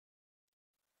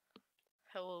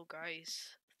Hello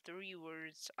guys, 3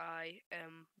 words, I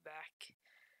am back.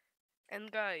 And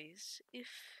guys, if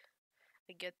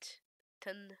I get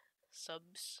 10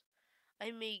 subs,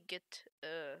 I may get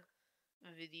a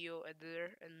video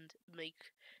editor and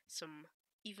make some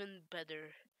even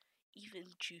better, even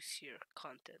juicier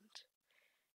content.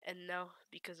 And now,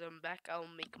 because I'm back, I'll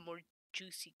make more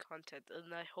juicy content,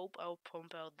 and I hope I'll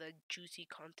pump out that juicy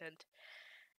content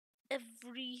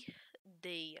every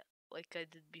day like I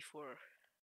did before.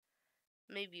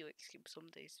 Maybe like skip some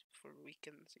days for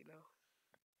weekends.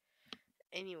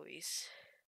 Anyways,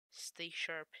 stay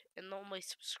sharp. And all my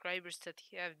subscribers that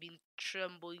have been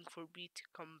trembling for me to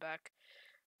come back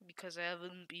because I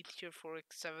haven't been here for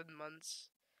like 7 months.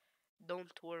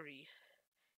 Don't worry,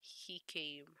 he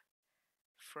came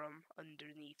from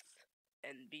underneath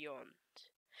and beyond.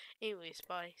 Anyways,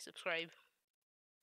 bye. Subscribe.